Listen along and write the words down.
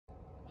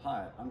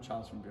Hi, I'm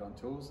Charles from Beyond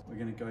Tools. We're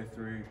going to go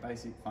through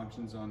basic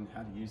functions on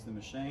how to use the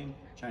machine,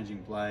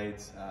 changing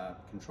blades,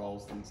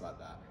 controls, things like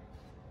that.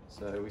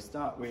 So we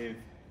start with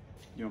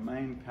your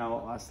main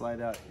power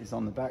isolator is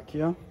on the back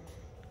here.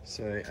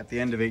 So at the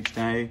end of each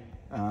day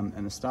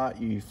and the start,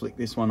 you flick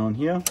this one on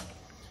here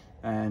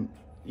and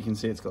you can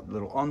see it's got the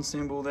little on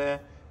symbol there.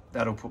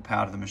 That'll put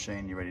power to the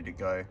machine, you're ready to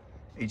go.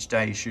 Each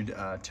day you should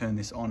turn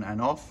this on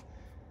and off.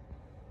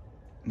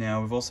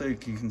 Now we've also, you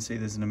can see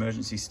there's an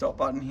emergency stop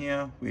button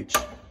here, which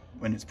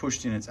when it's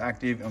pushed in, it's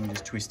active, and we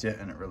just twist it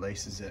and it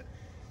releases it.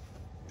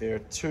 There are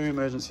two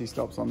emergency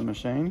stops on the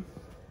machine.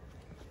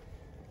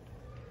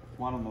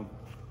 One on the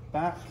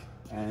back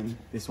and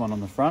this one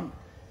on the front.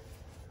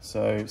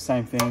 So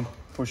same thing,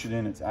 push it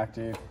in, it's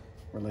active,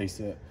 release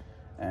it,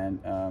 and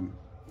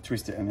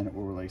twist it and then it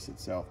will release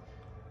itself.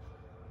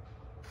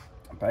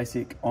 A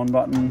basic on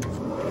button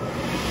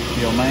for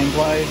your main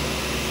blade.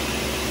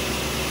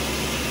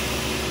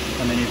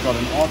 And then you've got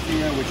an off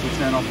here, which will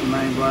turn off the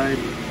main blade.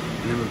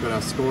 And then we've got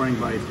our scoring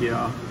blade here,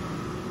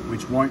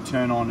 which won't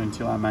turn on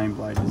until our main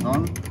blade is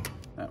on.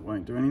 That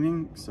won't do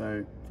anything.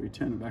 So if we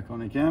turn it back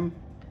on again.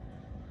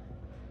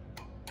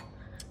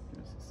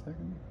 Just a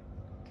second.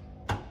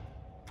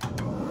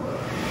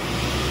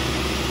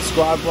 The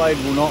scribe blade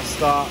will not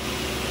start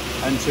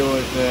until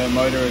the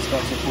motor has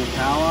got to full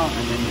power,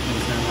 and then you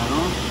can turn that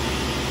on.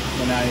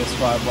 So now your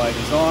scribe blade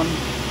is on.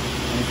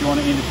 And if you want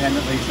to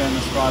independently turn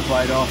the scribe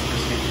blade off,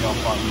 just hit the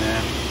off button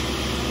there.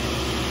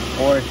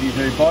 Or if you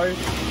do both,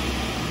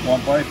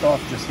 want both off,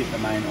 just hit the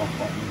main off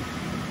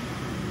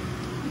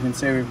button. You can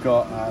see we've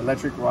got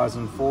electric rise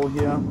and fall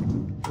here,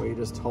 where you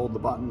just hold the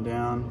button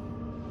down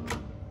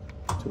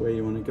to where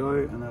you want to go,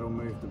 and that'll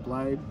move the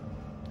blade.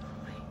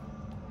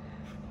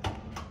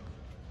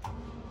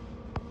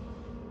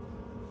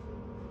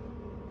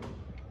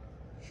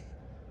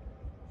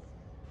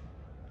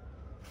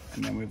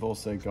 And then we've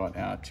also got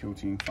our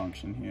tilting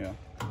function here,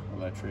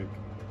 electric.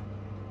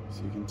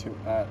 So you can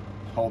tilt that,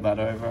 hold that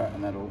over,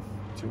 and that'll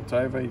tilt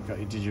over. You've got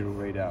your digital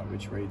readout,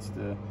 which reads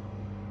the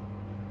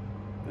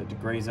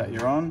degrees that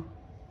you're on.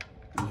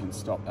 And you can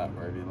stop that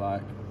wherever you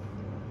like.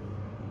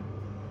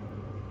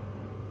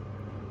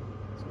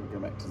 So we go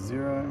back to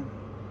 0.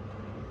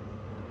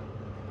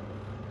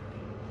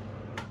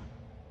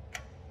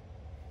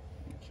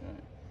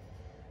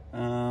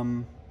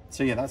 Okay.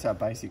 So yeah, that's our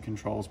basic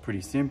controls,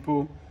 pretty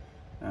simple.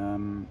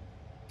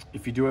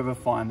 If you do ever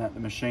find that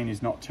the machine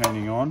is not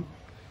turning on,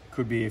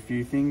 could be a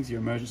few things. Your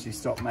emergency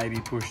stop may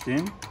be pushed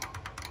in,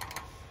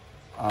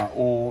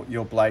 or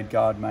your blade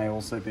guard may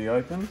also be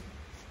open.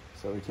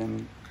 So we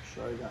can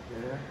show that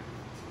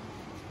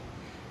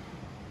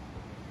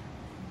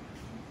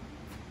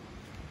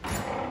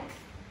there.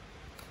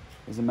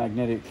 There's a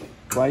magnetic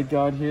blade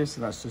guard here,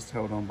 so that's just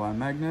held on by a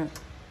magnet.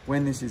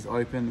 When this is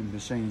open, the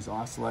machine is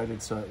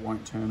isolated, so it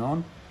won't turn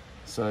on.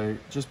 So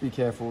just be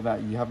careful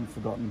that you haven't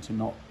forgotten to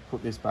not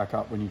put this back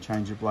up when you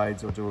change your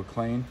blades or do a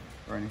clean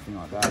or anything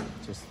like that.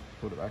 Just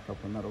put it back up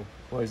and that'll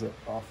close it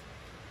off.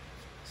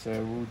 So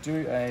we'll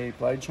do a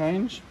blade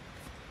change.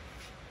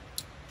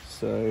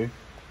 So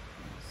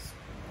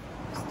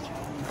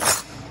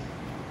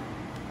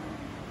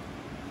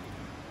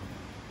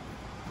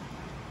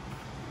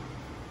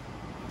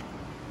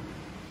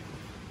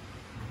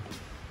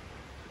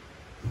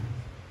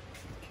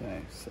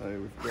okay, so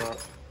we've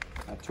got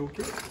our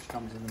toolkit, which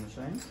comes in the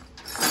machine.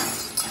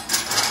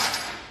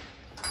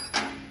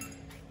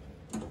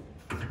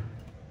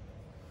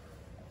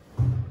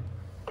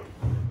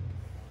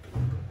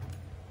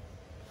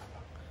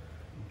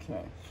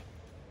 Okay,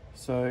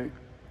 so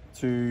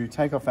to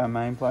take off our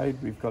main blade,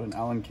 we've got an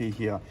Allen key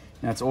here.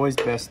 Now it's always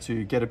best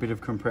to get a bit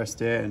of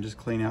compressed air and just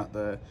clean out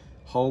the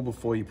hole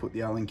before you put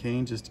the Allen key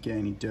in, just to get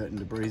any dirt and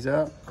debris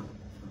out.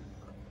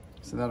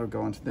 So that'll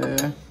go into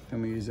there.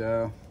 Then we use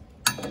our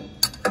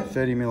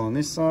 30mm on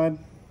this side,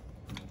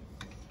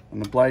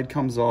 and the blade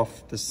comes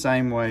off the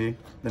same way,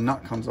 the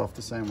nut comes off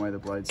the same way the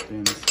blade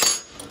spins.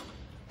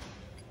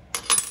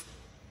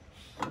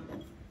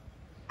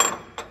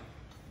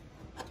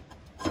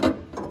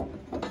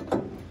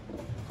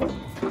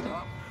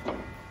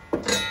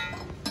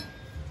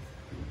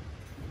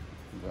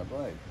 That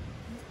blade.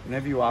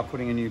 Whenever you are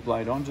putting a new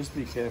blade on, just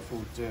be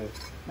careful to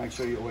make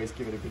sure you always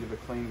give it a bit of a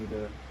clean with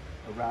a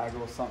rag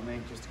or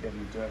something, just to get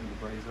any dirt and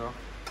debris off.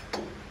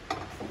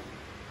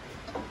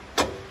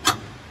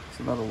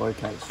 So that'll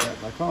locate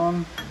straight back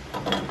on.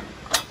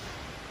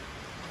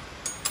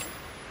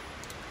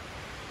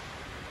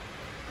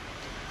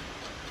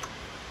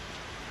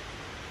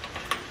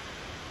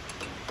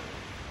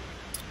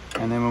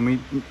 And then when we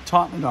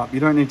tighten it up, you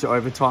don't need to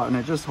over tighten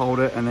it, just hold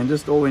it, and then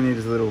just all we need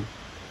is a little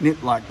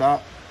nip like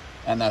that,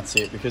 and that's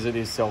it, because it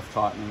is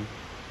self-tightening.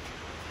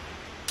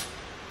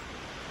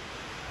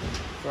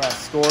 For our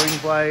scoring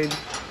blade,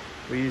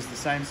 we use the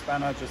same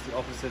spanner, just the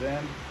opposite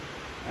end,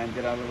 and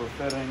get our little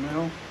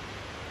 13mm.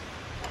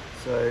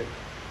 So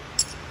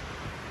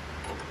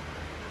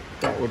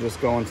that will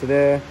just go onto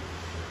there,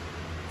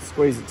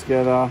 squeeze it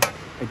together.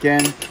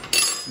 Again,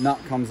 nut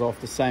comes off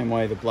the same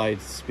way the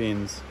blade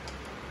spins.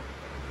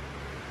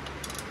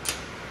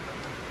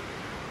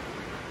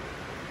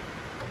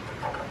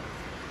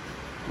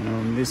 And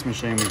on this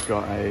machine we've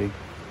got a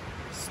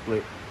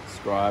split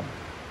scribe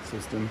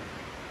system.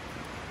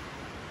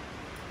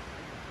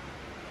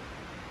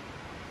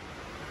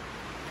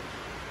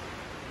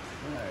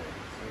 Okay,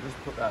 so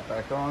just put that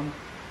back on.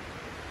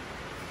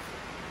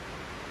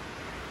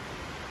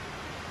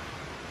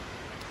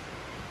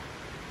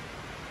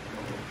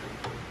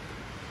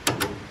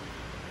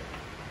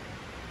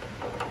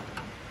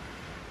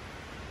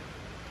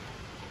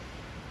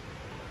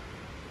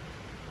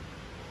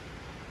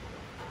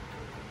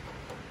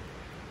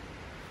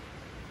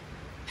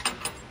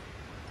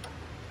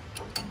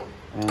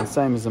 And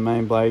same as the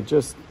main blade,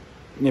 just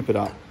nip it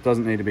up.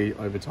 Doesn't need to be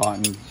over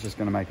tightened, it's just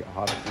going to make it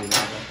harder for you later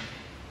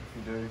if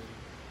you do.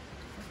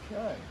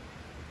 Okay.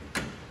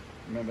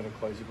 Remember to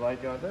close your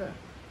blade guard there.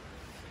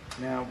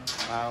 Now,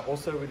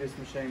 also with this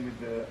machine with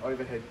the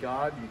overhead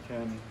guard, you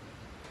can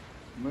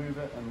move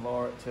it and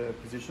lower it to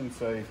position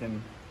so you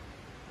can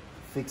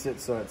fix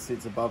it so it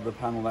sits above the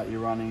panel that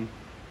you're running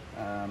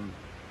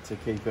to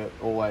keep it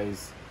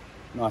always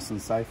nice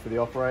and safe for the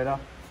operator.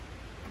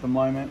 At the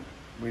moment,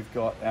 we've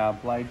got our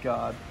blade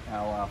guard,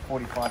 our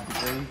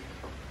 45-degree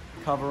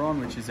cover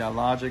on, which is our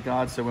larger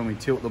guard, so when we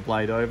tilt the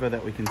blade over,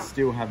 that we can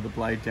still have the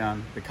blade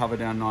down, the cover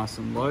down nice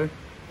and low,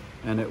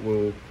 and it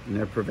will, you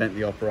know, prevent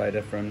the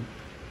operator from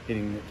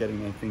getting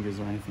their fingers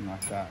or anything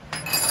like that.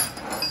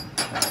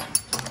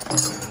 Put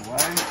it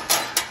away.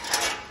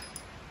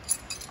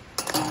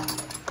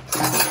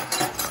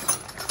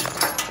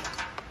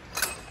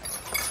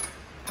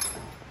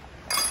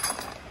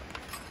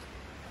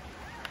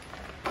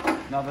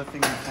 Another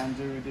thing we can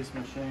do with this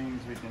machine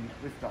is we can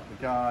lift up the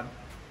guard,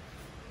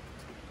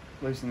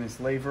 loosen this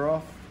lever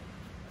off,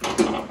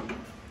 and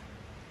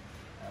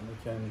we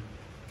can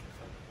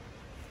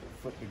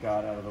flip the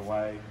guard out of the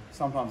way.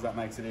 Sometimes that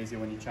makes it easier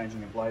when you're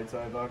changing the blades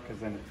over, because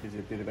then it gives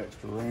you a bit of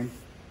extra room,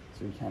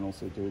 so you can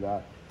also do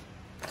that.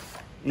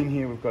 In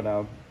here we've got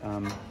our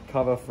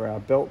cover for our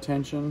belt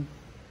tension.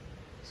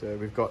 So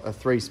we've got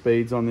 3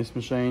 speeds on this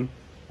machine,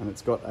 and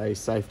it's got a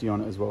safety on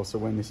it as well, so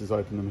when this is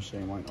open the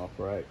machine won't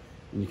operate.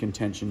 And you can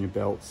tension your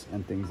belts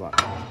and things like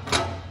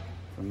that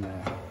from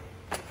there.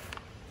 Okay.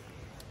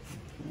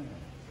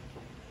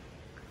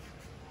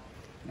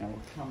 Now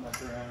we'll come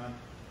back around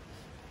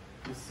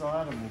this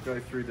side and we'll go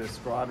through the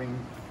scribing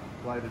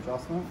blade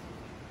adjustment.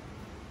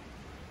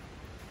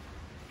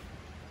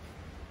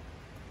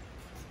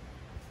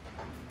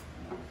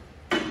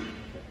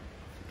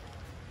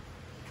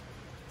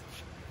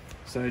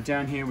 So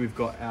down here we've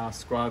got our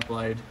scribe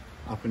blade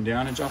up and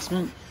down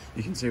adjustment.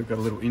 You can see we've got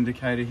a little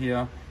indicator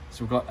here.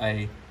 So we've got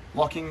a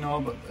locking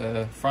knob at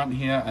the front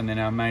here and then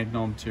our main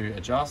knob to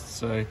adjust.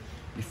 So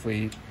if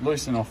we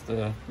loosen off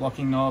the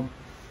locking knob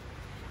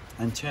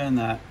and turn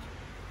that,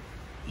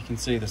 you can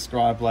see the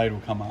scribe blade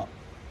will come up.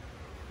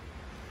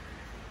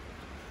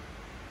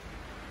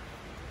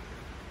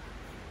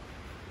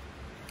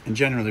 And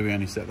generally we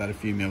only set that a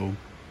few mil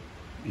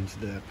into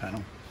the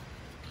panel.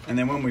 And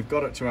then when we've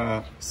got it to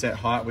our set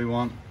height we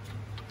want,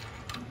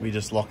 we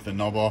just lock the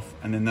knob off,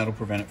 and then that'll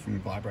prevent it from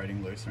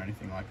vibrating loose or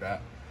anything like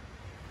that.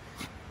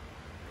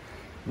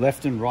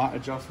 Left and right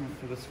adjustment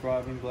for the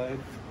scribing blade.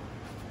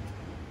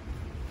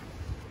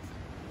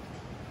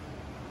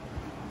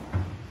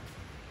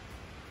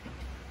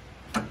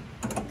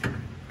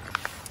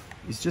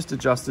 It's just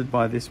adjusted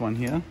by this one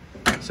here.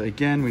 So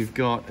again, we've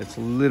got, it's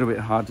a little bit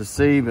hard to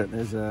see, but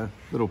there's a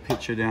little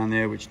picture down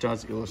there which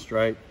does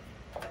illustrate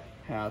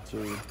how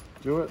to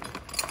do it.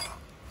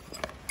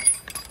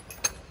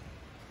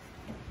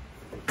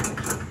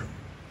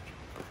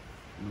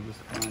 And just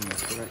find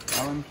the correct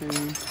Allen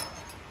key.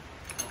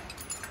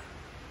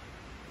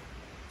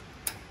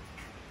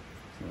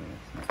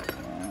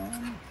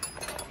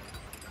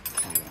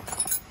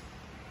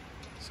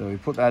 So we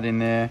put that in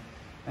there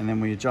and then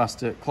we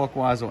adjust it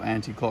clockwise or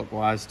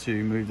anti-clockwise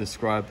to move the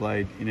scribe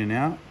blade in and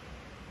out,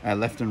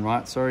 left and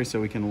right, sorry, so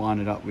we can line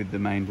it up with the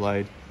main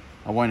blade.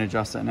 I won't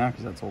adjust that now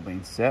because that's all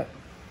been set.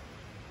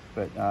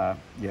 But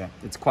yeah,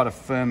 it's quite a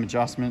firm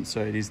adjustment,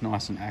 so it is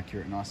nice and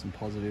accurate, nice and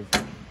positive.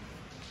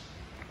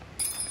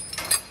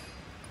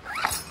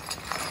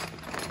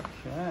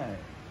 Okay.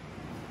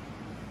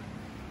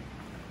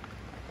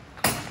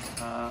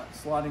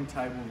 Sliding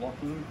table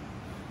locking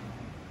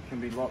can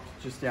be locked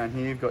just down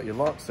here. You've got your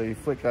lock, so you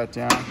flick that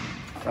down,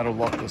 that'll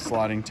lock the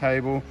sliding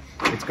table.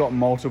 It's got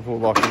multiple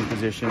locking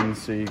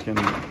positions, so you can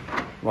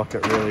lock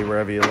it really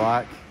wherever you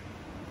like.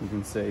 You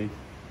can see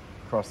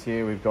across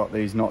here we've got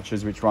these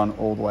notches which run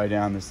all the way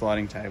down the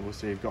sliding table,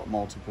 so you've got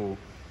multiple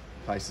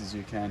places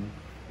you can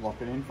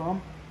lock it in from.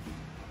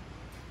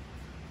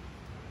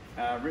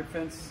 Rip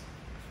fence.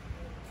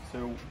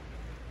 So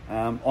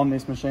on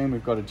this machine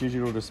we've got a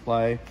digital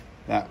display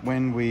that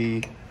when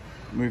we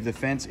move the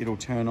fence it'll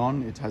turn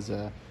on. It has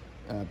a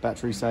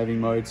battery saving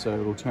mode, so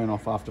it'll turn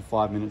off after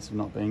 5 minutes of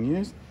not being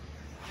used.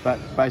 But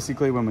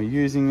basically when we're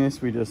using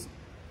this, we just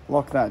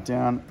lock that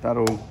down.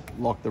 That'll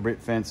lock the rip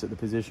fence at the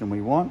position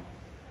we want.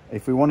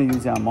 If we want to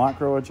use our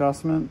micro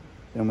adjustment,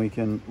 then we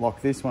can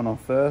lock this one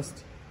off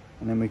first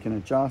and then we can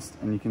adjust,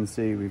 and you can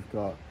see we've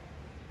got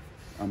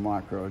a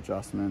micro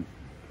adjustment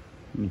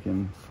You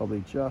can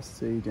probably just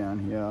see down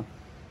here,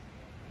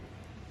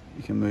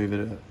 you can move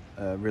it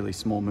at really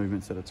small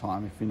movements at a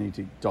time if you need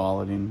to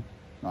dial it in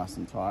nice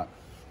and tight.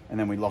 And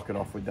then we lock it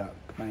off with that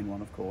main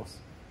one, of course.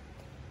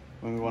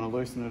 When we want to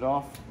loosen it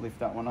off, lift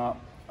that one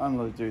up,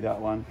 undo that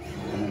one,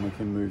 and then we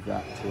can move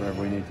that to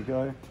wherever we need to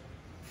go.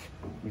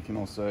 We can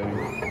also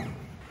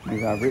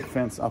move our rip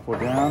fence up or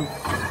down,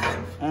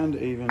 and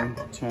even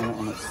turn it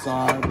on its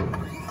side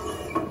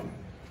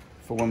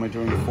for when we're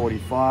doing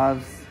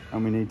 45s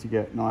and we need to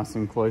get nice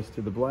and close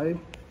to the blade.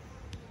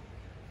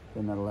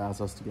 Then that allows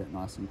us to get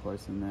nice and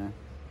close in there.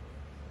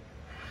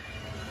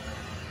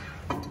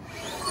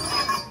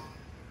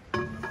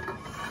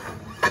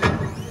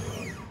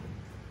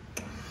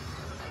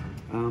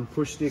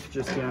 Push stick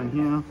just down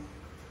here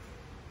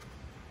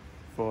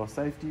for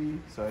safety,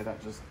 so that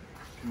just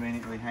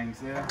conveniently hangs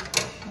there.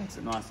 Makes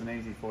it nice and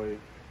easy for you.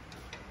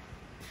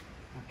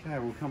 Okay,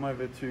 we'll come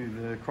over to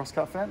the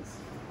crosscut fence.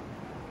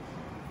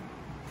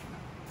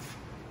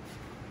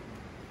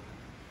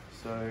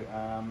 So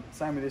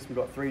same with this, we've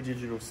got 3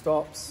 digital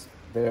stops.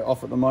 They're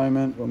off at the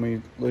moment. When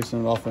we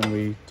loosen it off and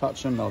we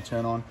touch them, they'll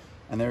turn on.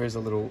 And there is a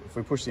little, if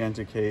we push the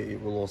enter key,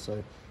 it will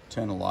also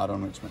turn a light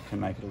on, which can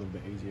make it a little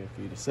bit easier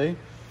for you to see.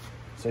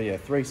 So yeah,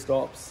 3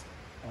 stops,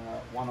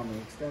 one on the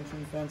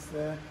extension fence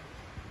there.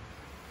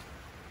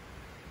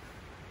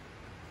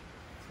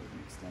 So we can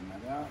extend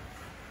that out.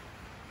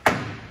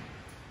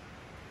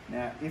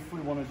 Now, if we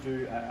want to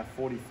do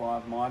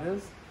 45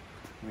 miters,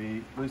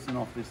 we loosen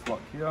off this lock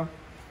here,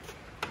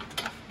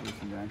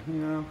 loosen down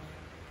here.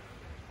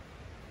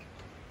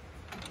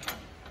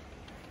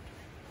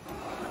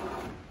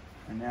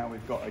 And now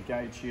we've got a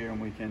gauge here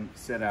and we can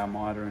set our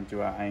miter and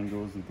do our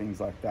angles and things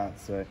like that.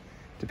 So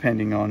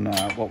depending on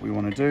what we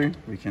want to do,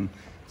 we can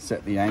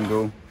set the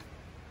angle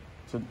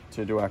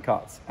to do our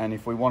cuts. And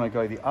if we want to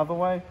go the other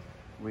way,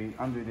 we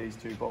undo these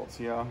 2 bolts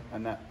here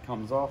and that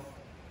comes off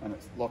and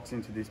it locks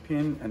into this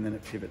pin and then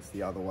it pivots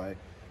the other way.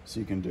 So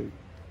you can do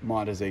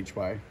miters each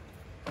way.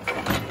 Okay,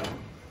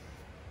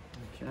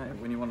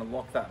 when you want to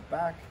lock that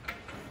back,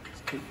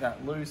 just keep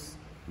that loose.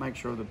 Make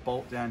sure the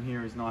bolt down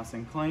here is nice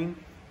and clean,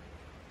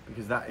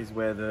 because that is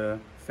where the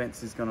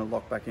fence is going to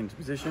lock back into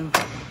position.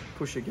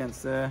 Push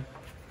against there,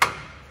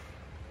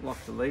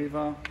 lock the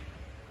lever,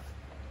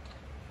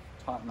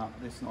 tighten up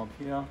this knob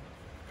here,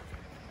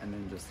 and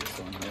then just this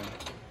one here.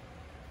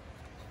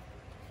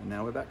 And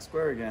now we're back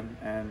square again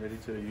and ready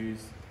to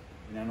use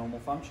in our normal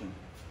function.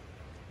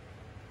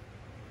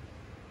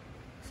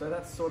 So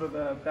that's sort of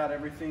about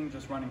everything,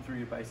 just running through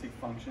your basic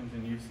functions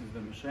and uses of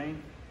the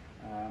machine.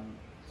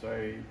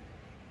 So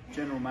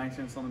general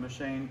maintenance on the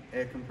machine: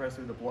 air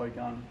compressor with a blow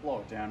gun,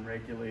 blow it down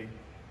regularly,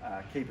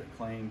 keep it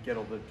clean, get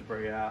all the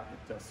debris out,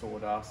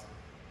 sawdust,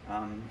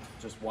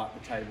 just wipe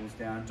the tables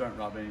down, don't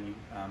rub any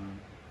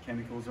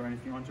chemicals or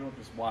anything onto it,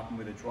 just wipe them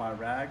with a dry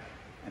rag,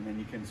 and then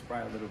you can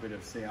spray a little bit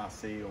of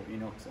CRC or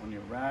inox on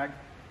your rag,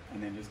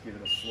 and then just give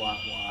it a slight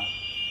wipe.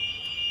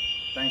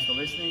 Thanks for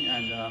listening,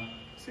 and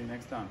see you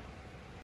next time.